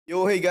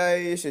Yo, hey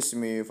guys, it's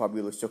me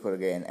Fabulous Joker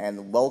again,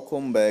 and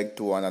welcome back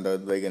to another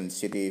Dragon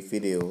City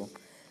video.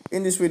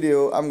 In this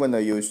video, I'm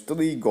gonna use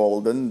 3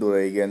 golden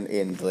dragon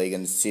in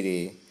Dragon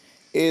City.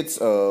 It's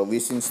a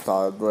Wishing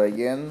Star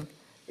Dragon.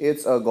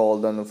 It's a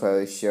golden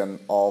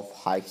version of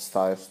High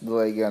Stars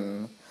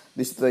Dragon.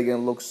 This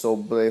dragon looks so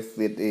brave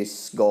with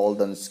its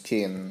golden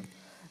skin.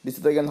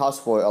 This dragon has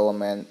 4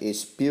 elements,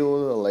 is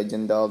pure,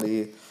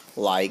 legendary,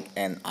 like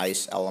an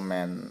ice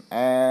element,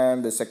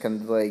 and the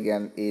second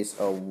dragon is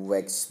a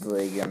wax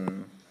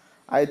dragon.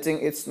 I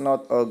think it's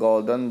not a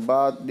golden,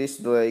 but this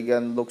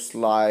dragon looks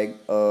like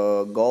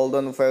a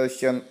golden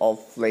version of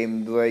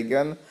flame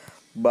dragon,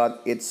 but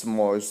it's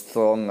more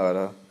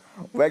stronger.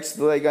 Wax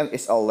dragon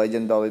is a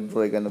legendary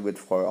dragon with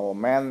 4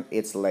 elements.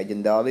 It's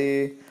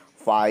legendary,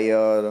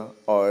 fire,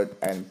 earth,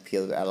 and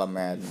pure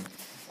element.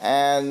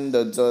 And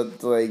the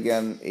third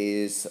dragon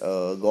is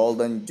a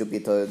golden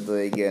Jupiter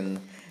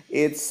dragon.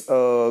 It's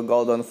a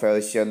golden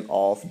version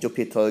of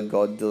Jupiter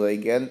God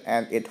Dragon,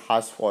 and it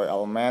has 4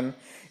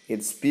 elements.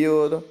 It's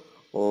pure,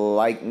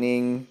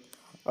 lightning,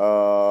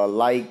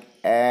 light,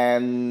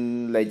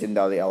 and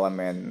legendary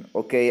element.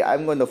 Okay,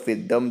 I'm gonna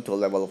feed them to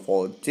level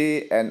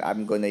 40 and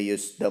I'm gonna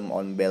use them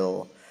on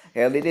battle.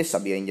 Here it is,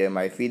 hope you enjoy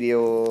my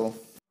video.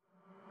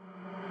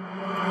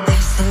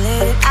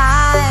 Isolated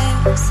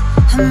eyes,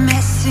 a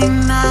messy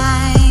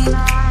mind.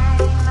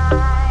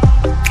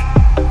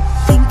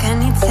 Think I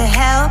need to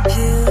help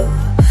you,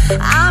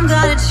 I'm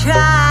gonna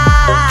try.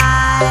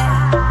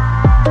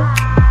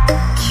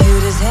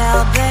 Cute as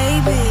hell,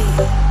 baby,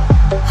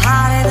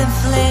 hotter than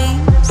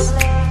flames.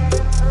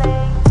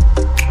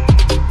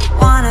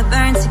 Wanna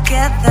burn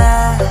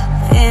together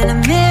in a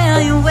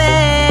million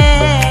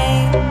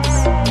ways.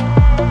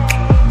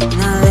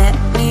 Now let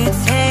me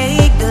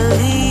take the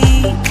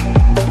lead.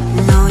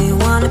 Know you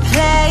wanna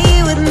play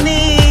with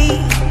me.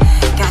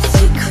 Got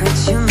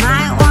secrets you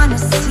might wanna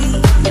see.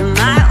 You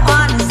might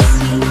wanna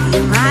see.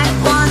 You might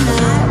wanna.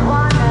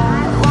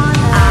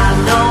 I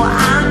know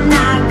I'm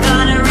not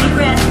gonna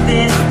regret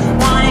this.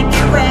 Wanna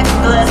get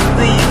reckless,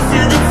 put you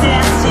to the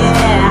test.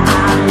 Yeah,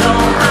 I know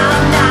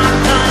I'm not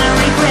gonna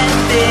regret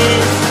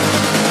this.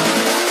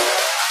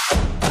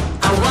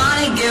 I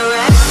wanna get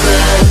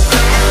reckless.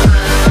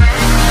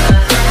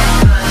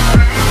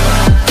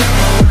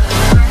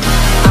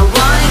 I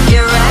wanna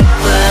get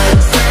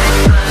reckless.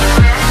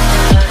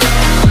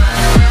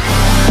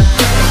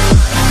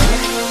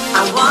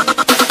 I wanna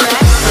get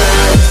reckless.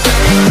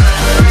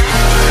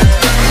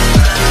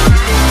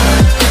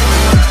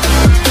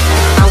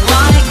 I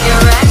wanna get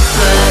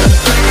reckless.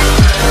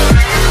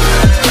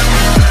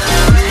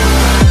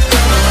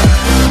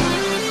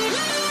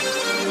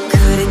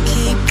 Couldn't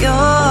keep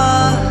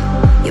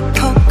your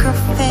poker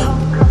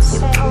face.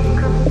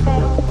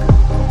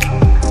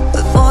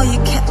 Before you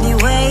kept me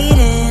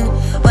waiting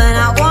when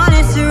I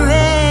wanted to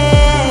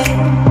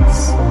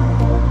race.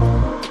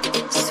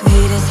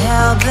 Sweet as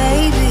hell,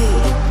 baby,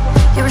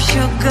 you're a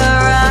sugar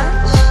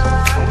rush.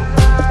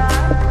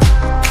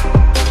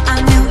 I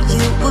knew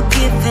you were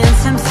given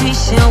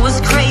temptation, was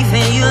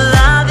craving. You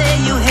love it,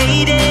 you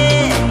hate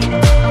it.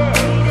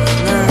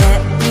 Now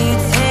let me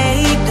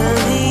take the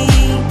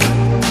lead.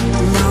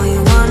 Know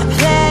you wanna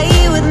play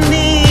with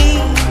me.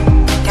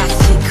 Got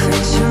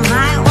secrets you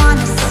might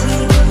wanna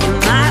see. You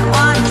might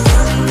wanna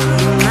see.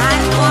 You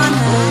might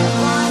wanna.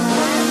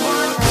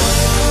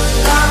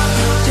 Lock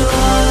the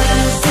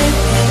doors, zip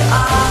it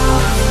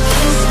off.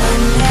 Kiss my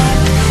neck,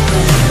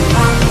 whisper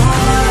one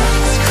more.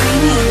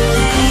 Scream your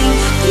name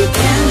deep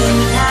in the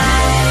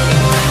night.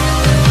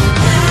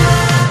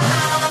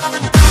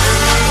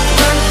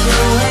 Work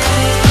your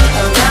way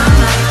around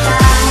my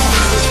thighs.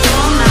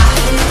 Pull my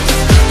hips,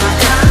 my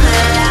color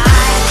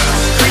lights. I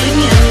scream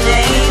your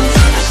name,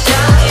 I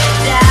shut it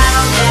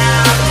down,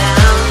 down,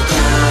 down,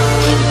 down.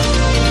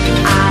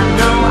 I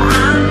know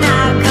I'm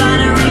not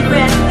gonna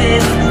regret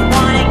this.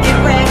 Wanna get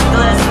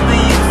reckless,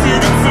 put you to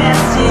the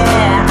test.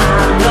 Yeah,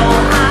 I know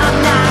I'm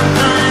not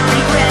gonna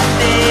regret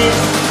this.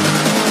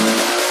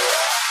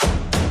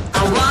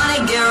 I wanna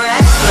get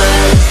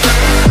reckless.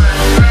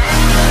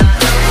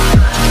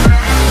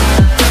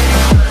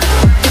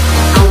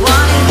 I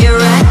wanna get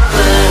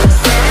reckless.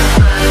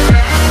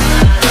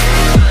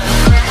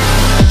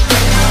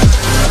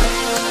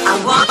 I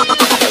want.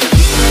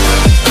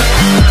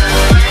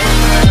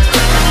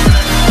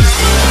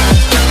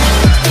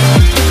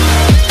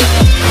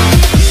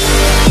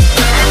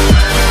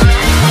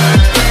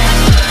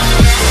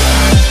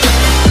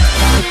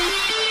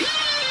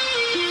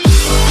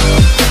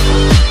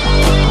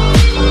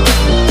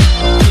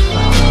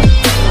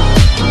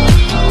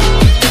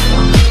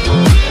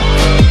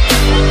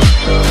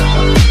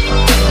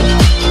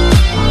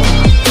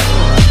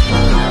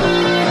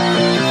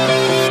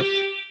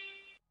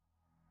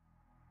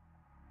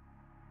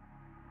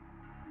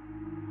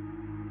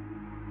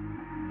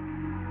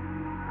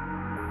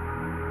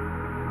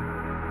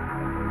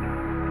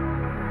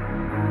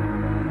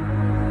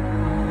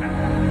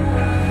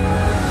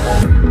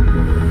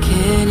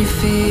 Can you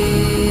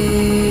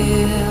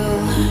feel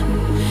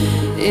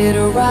it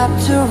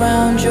wrapped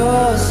around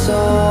your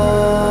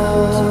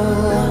soul?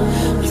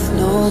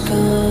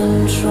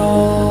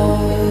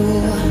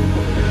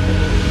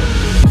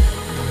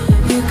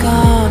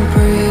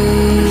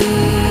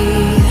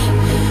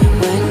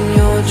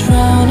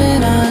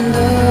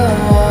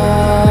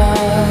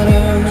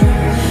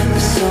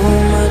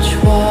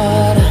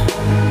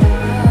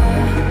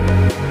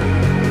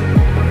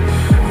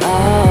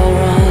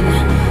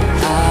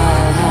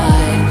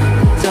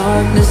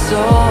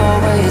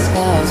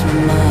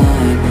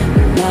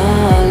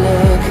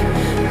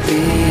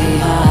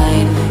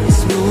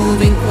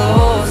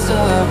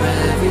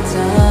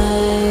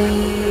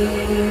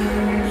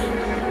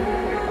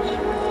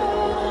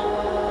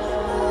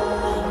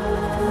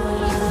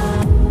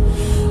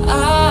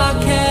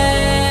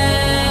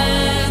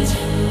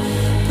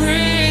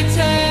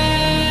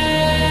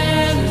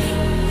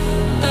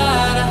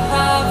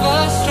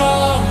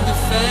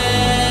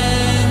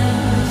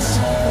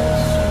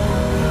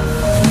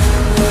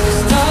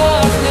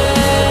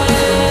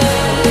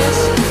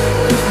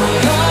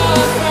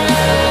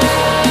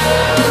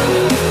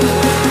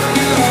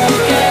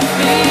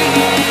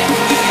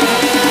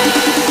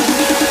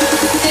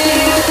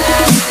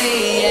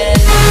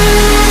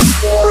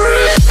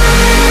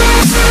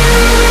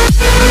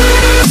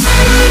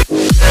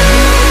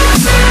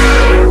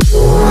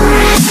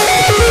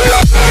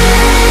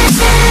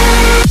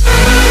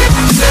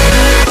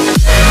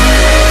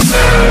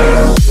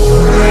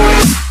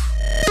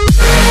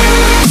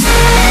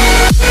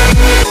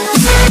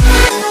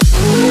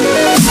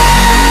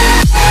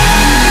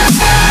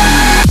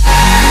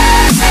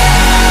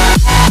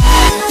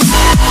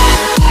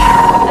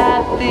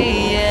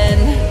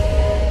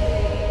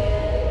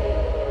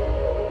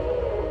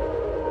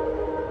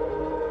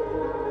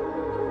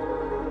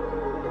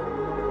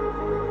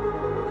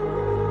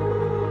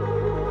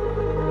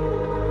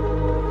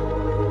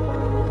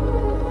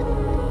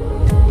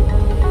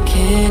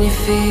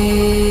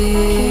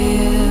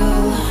 feel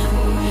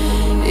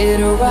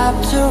it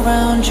wrapped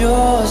around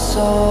your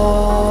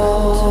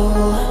soul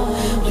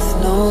with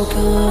no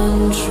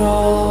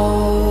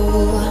control.